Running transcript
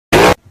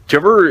Do you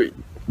ever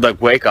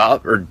like wake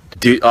up or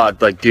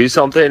do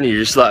something and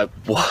you're just like,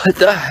 what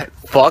the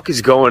fuck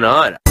is going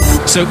on?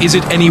 So is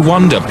it any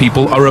wonder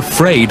people are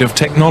afraid of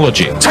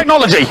technology?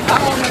 Technology!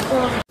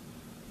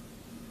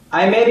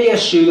 I may be a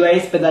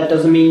shoelace, but that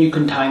doesn't mean you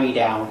can tie me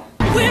down.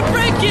 We're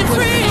breaking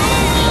free!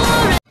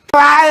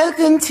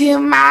 Welcome to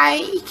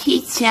my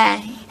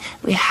kitchen.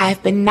 We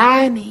have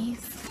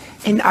bananas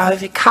and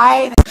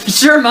avocado.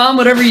 Sure, Mom,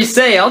 whatever you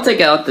say. I'll take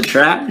out the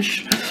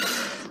trash.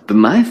 But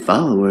my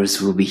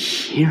followers will be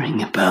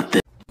hearing about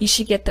this. You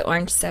should get the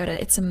orange soda.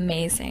 It's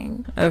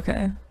amazing.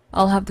 Okay.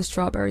 I'll have the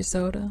strawberry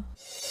soda.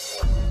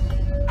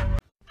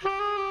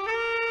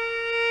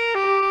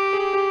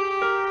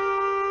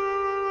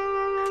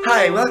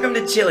 Hi, welcome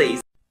to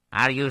Chili's.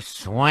 Are you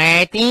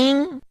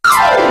sweating?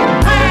 How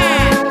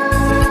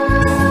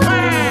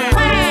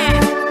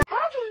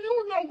do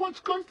you know what's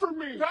good for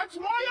me? That's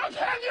my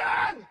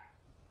opinion!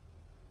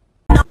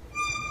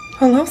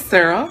 Hello,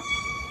 Sarah.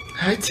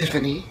 Hi,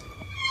 Tiffany.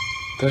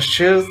 Those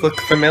shoes look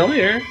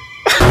familiar.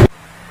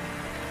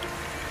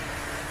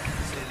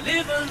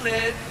 Live and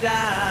let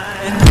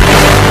die.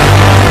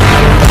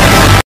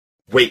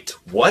 Wait,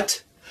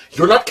 what?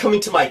 You're not coming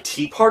to my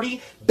tea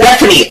party?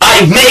 Bethany,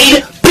 I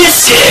made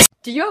biscuits!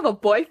 Do you have a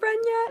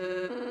boyfriend yet?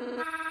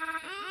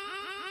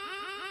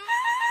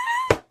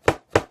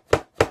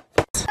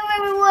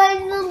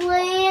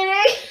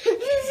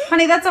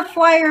 Honey, that's a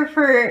flyer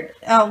for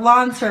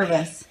lawn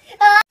service.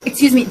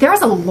 Excuse me, there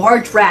is a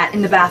large rat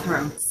in the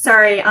bathroom.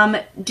 Sorry,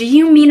 do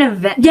you mean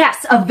a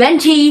yes, a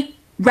venti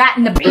rat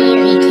in the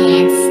Really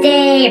can't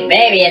stay,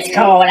 baby, it's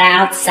cold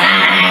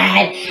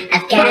outside.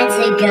 I've got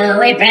to go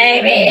away,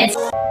 baby, it's...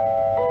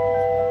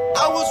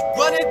 I was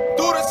running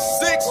through the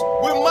six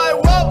with my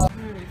whoa.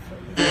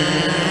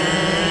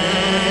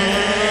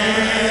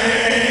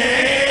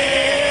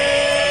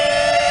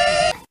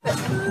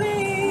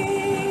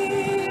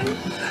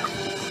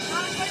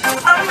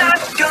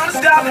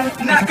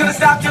 I'm not gonna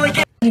stop till I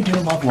get... I do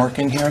love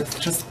working here, it's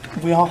just,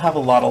 we all have a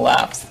lot of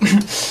laughs.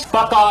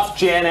 Fuck off,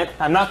 Janet.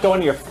 I'm not going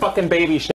to your fucking baby shower.